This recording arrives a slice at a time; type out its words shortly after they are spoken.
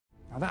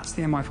That's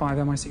the MI5,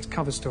 MI6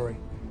 cover story.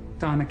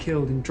 Diana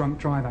killed in drunk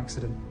drive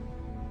accident.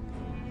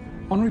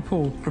 Henri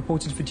Paul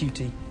reported for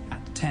duty at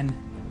 10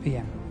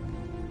 p.m.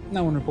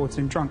 No one reported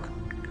him drunk.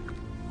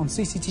 On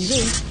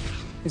CCTV,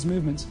 his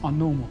movements are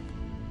normal.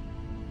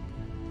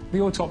 The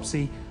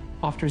autopsy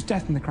after his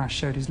death in the crash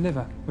showed his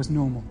liver was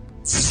normal.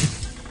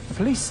 The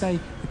police say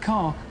the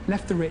car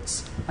left the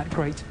Ritz at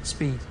great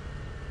speed.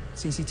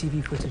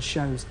 CCTV footage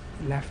shows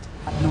it left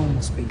at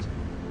normal speed.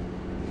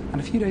 And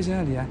a few days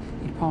earlier,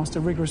 he'd passed a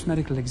rigorous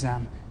medical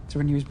exam to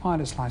renew his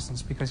pilot's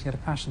license because he had a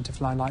passion to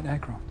fly light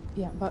aircraft.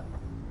 Yeah, but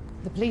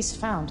the police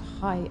found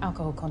high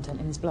alcohol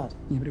content in his blood.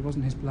 Yeah, but it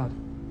wasn't his blood.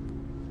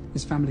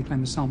 His family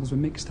claimed the samples were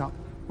mixed up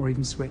or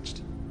even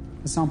switched.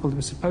 The sample that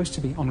was supposed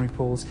to be Henri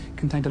Paul's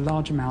contained a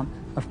large amount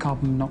of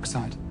carbon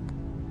monoxide.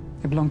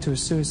 It belonged to a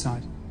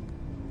suicide.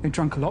 He'd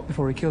drunk a lot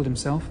before he killed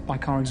himself by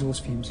car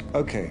exhaust fumes.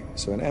 OK,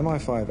 so an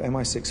MI5,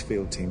 MI6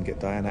 field team get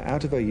Diana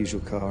out of her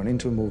usual car and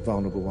into a more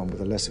vulnerable one with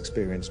a less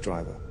experienced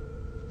driver.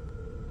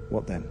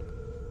 What then?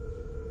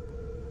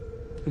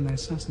 And they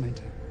assassinate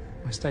her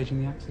by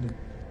staging the accident.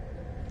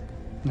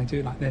 And they do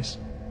it like this.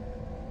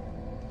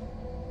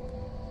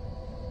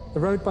 The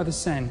road by the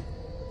Seine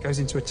goes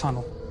into a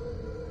tunnel.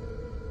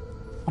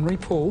 Henri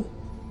Paul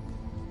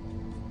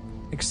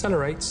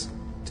accelerates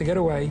to get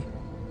away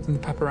from the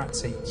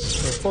paparazzi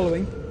who are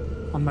following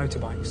on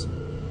motorbikes.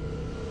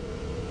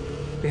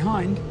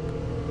 Behind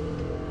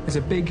is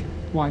a big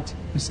white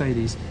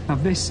Mercedes. Now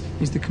this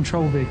is the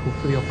control vehicle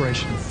for the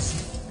operation.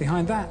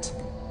 Behind that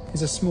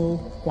is a small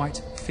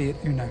white Fiat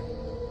Uno.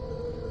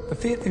 The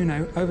Fiat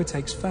Uno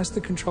overtakes first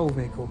the control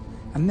vehicle,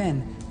 and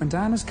then, when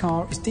Diana's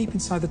car is deep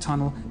inside the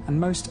tunnel and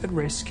most at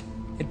risk,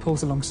 it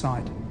pulls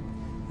alongside.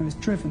 And it's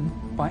driven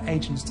by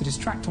agents to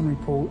distract Henri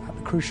Paul at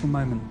the crucial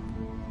moment.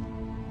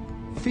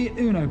 The Fiat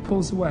Uno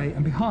pulls away,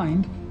 and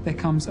behind there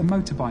comes a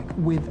motorbike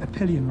with a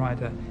pillion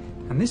rider.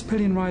 And this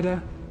pillion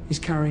rider is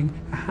carrying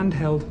a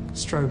handheld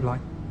strobe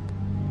light.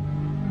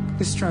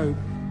 This strobe,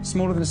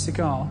 smaller than a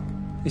cigar,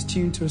 is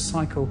tuned to a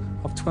cycle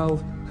of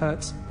 12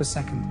 hertz per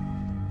second.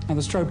 Now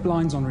the strobe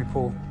blinds Henri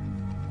Paul.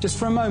 Just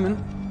for a moment,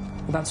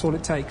 but that's all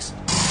it takes.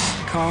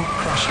 The car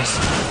crashes.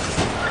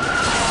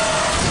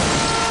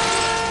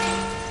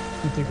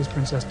 The Digger's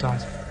princess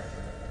dies.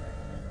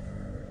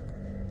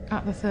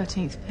 At the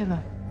 13th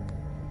pillar.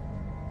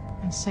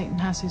 And Satan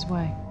has his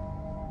way.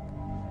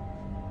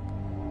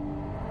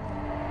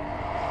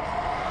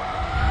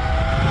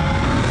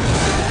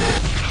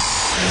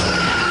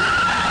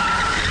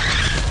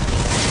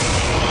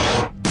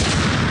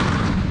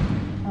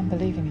 I'm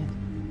believing it.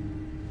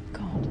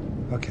 God.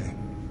 OK.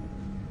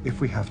 If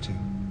we have to,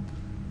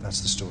 that's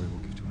the story we'll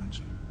give to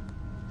Angela.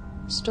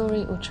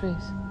 Story or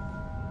truth?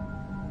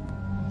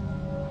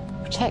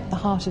 Protect the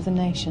heart of the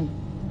nation.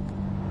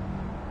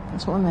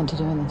 That's what we're meant to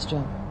do in this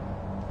job.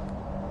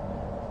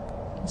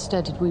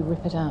 Instead, did we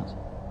rip it out?